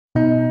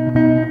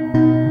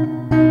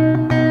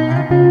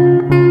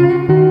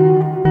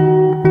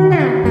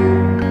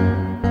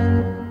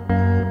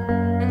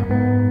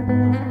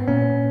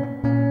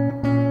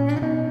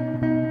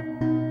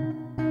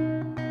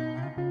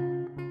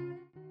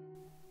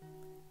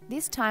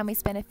This time we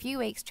spent a few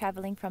weeks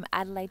travelling from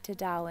Adelaide to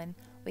Darwin.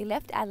 We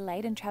left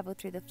Adelaide and travelled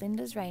through the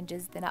Flinders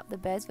Ranges, then up the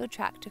Birdsville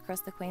track to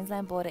cross the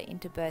Queensland border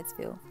into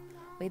Birdsville.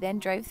 We then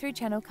drove through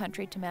Channel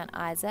Country to Mount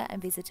Isa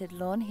and visited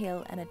Lawn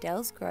Hill and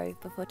Adele's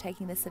Grove before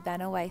taking the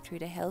Savannah Way through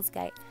to Hells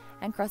Gate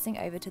and crossing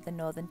over to the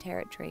Northern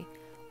Territory.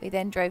 We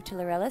then drove to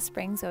Lorella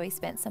Springs where we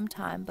spent some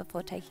time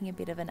before taking a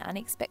bit of an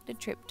unexpected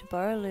trip to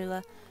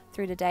Borroloola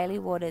through to Daly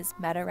Waters,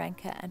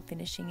 Mataranka and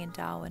finishing in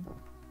Darwin.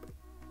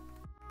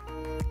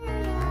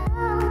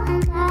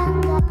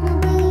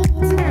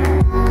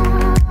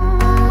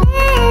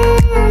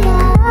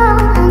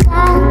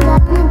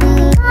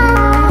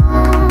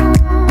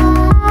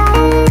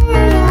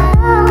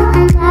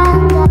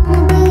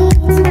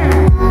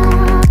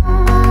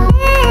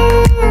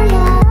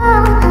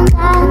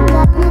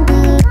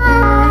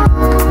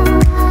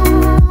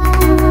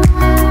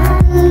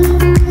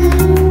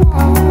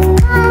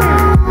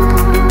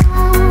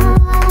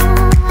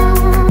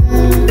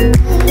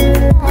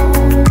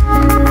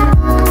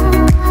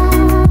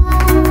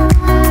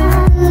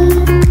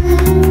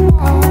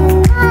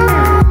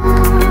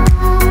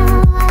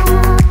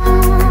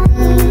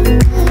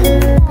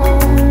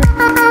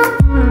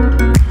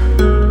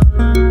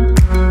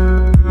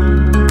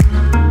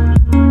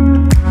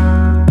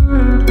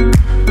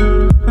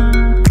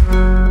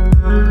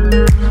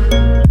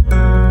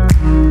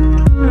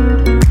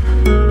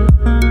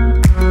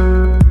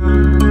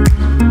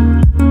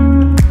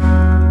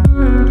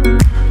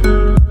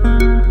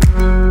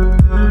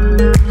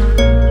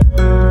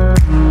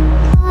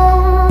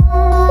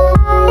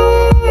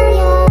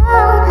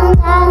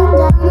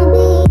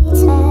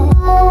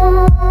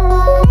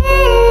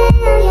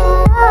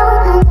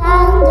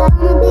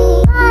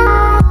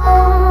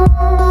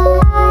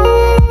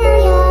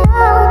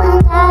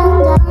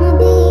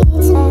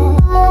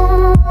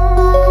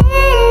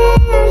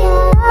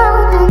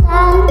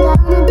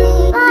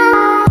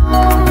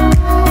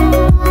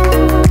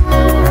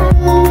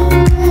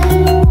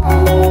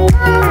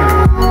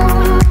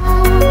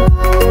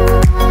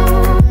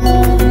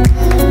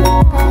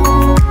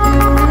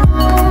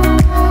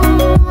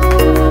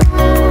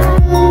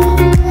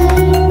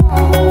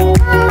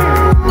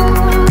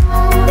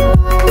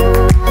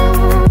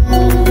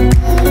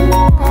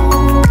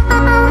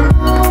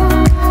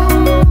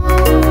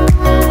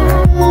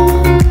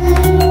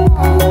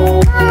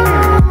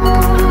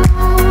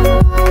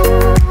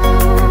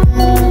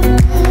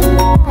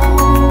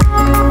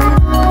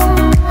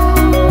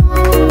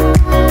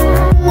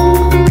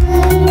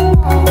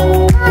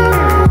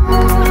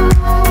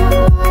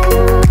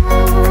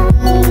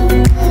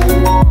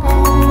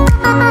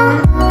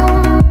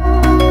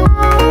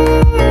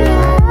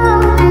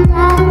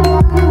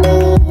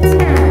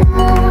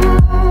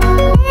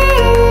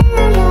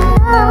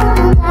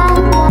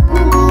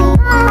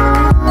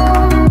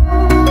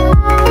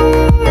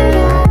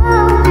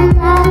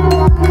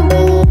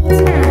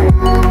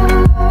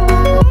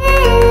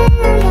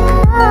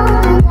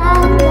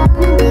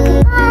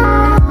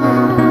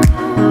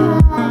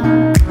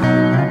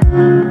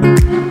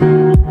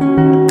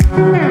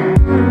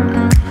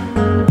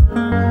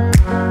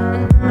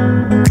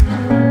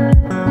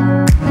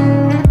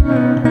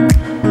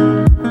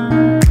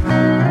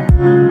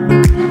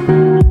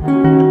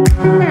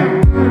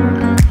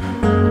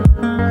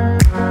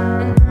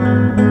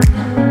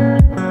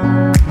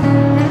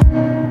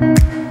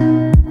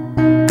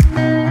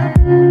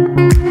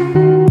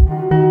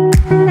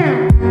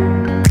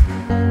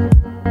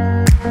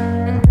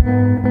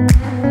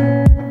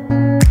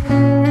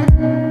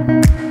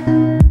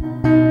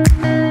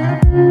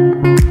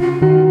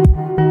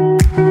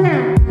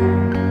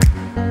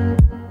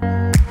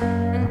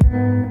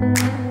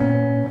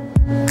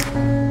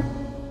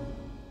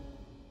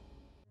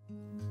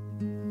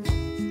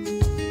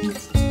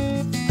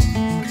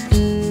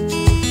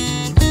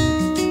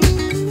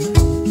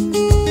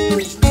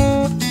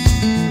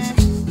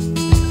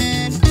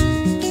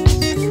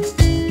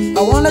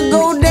 I wanna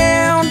go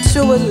down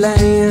to a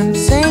land,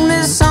 sing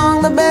this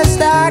song the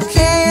best I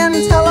can,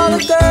 tell all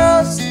the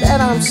girls that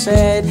I'm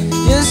sad,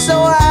 just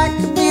so I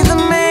could be the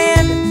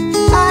man.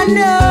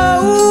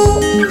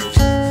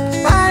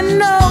 I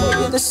know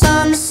you're the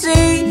sun to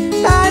see,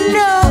 I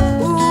know.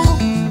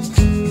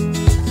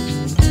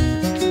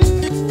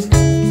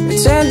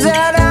 It turns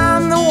out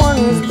I'm the one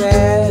who's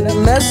bad. I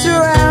mess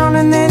around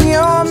and then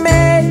you're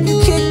mad. You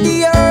kick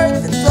the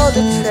earth and throw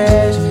the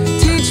trash,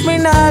 teach me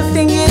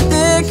nothing, get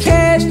the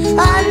cash.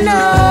 I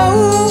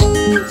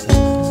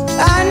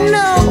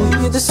know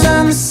you're the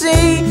sun to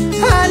see,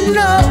 I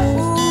know.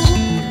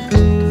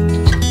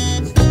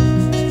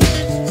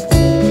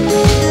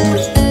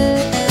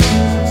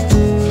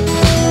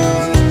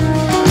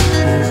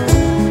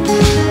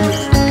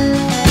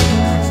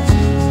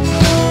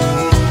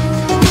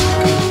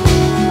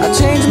 I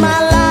changed my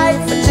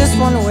life, I just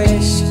wanna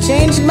wish.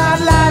 Changed my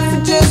life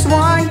for just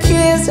one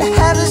kiss. I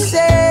have a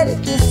set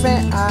of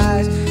different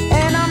eyes,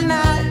 and I'm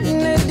not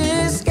in a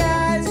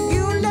disguise.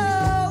 You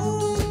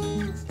know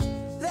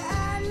that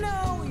I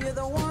know you're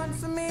the one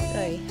for me. So,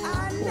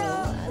 I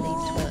know.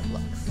 these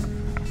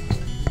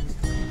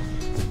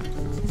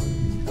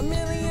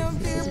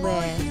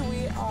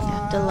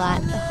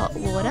Delight the hot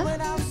water.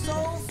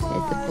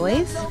 There's the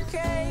boys.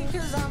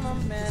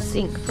 The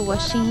sink for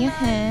washing your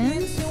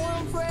hands.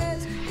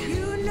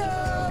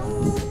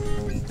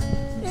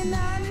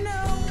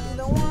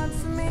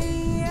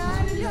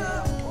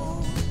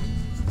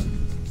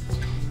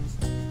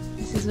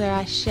 This is where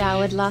I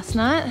showered last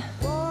night.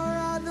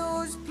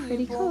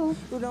 Pretty cool.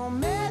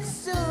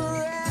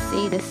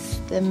 See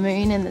the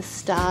moon and the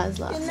stars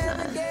last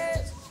night.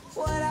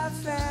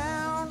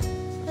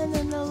 And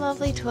then the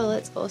lovely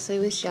toilets also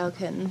with shower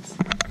curtains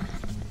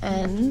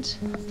and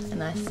a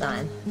nice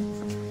sign.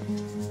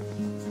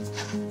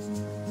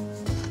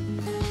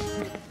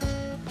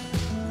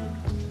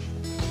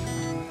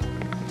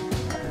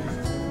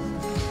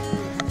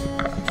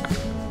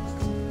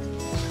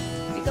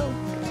 Pretty cool.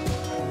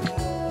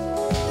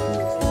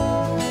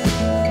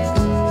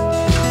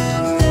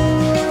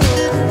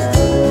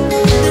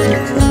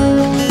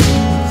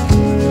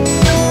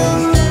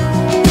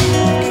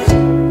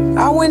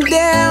 I went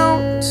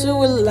down to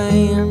a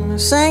land,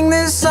 sang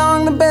this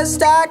song the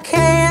best I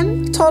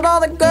can. Told all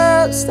the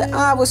girls that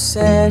I was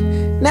sad.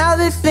 Now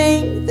they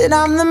think that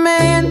I'm the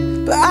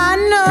man, but I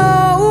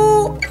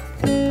know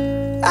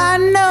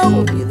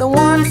you're the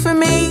one for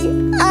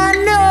me. I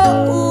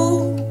know.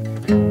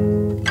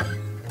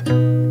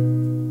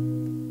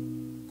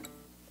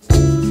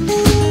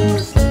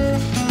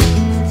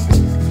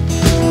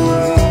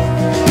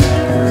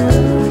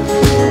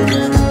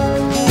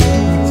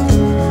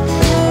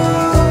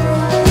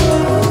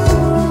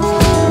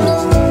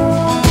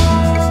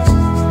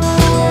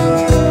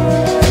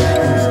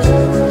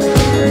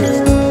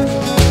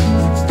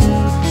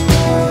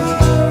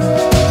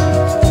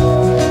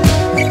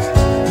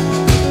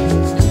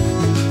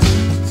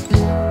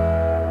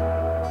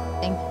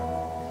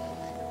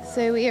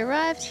 So we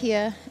arrived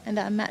here and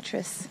our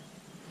mattress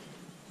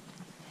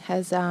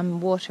has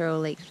water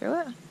all leaked through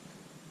it.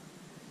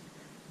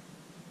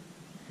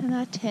 And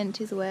our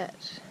tent is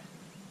wet.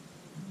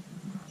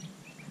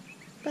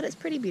 But it's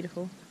pretty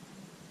beautiful.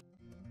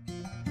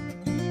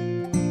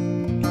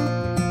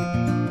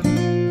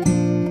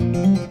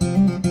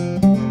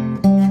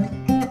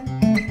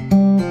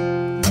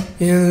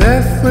 You're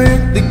left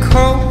with the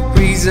cold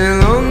breeze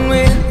along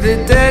with the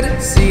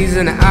dead seas,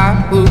 and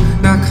I will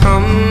not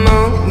come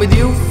on with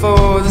you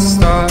for the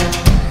start.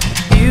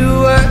 You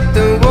were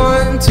the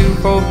one to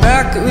hold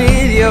back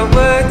with your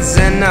words,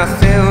 and I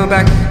fell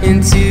back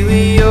into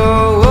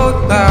your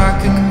world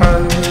like a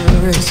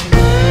curse.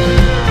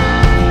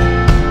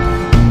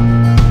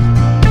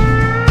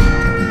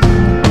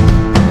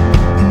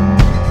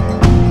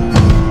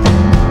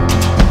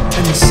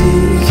 And the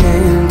sea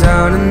came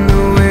down and the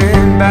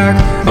wind back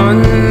on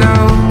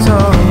our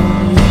door.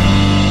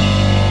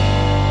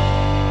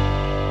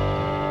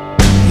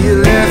 You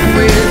left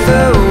with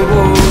the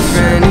wolves,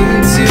 ran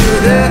into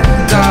the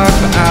dark,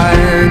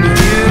 and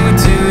you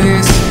do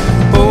this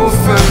all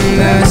from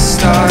the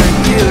start.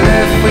 You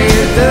left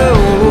with the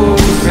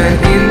wolves, ran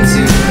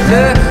into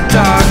the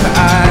dark,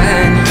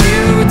 and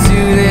you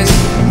do this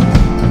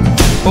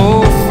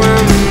all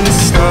from the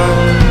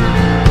start.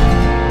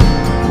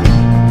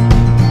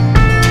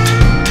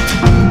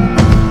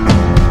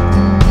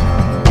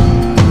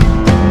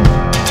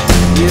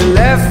 You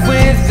left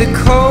with the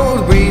cold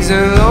breeze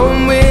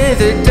alone with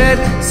the dead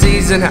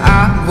seas, and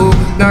I will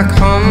not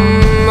come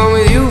on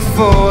with you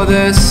for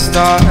the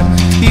start.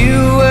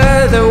 You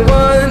were the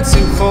one to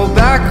hold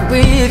back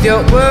with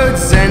your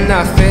words, and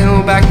I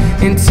fell back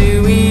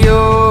into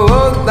your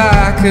world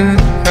like a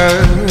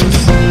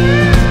curse.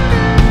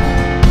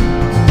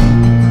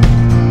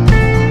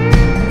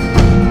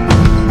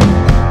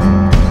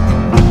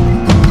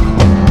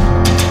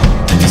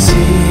 And the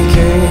sea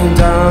came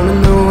down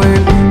and the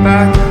wind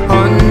back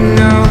on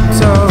our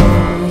toes.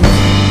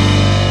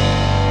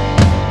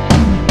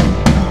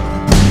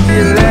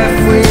 You left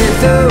with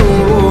the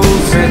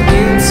wolves, ran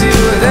into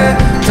the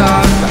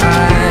dark,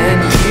 and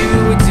you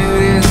would do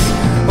this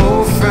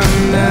all from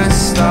the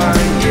start.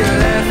 You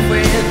left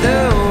with the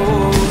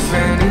wolves,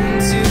 ran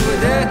into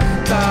the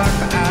dark,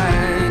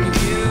 and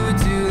you would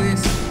do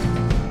this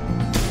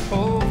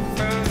all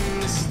from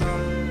the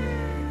start.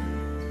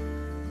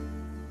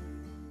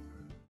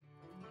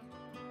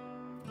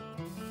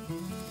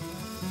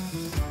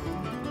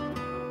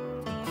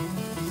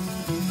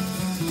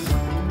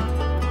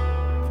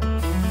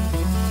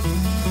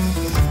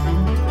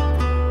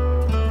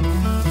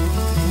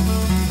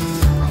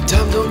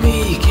 Time don't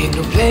make it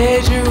no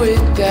pleasure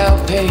without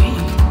pain,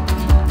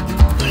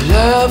 no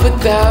love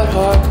without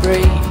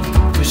heartbreak.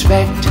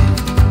 Perspective,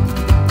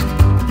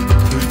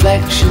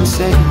 reflection,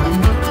 same.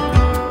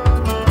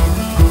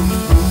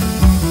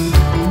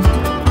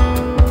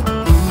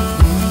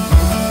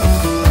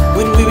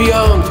 When we were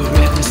young,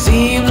 forever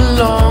seemed the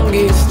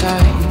longest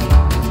time.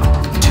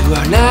 To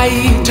our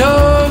naive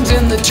tongues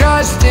in the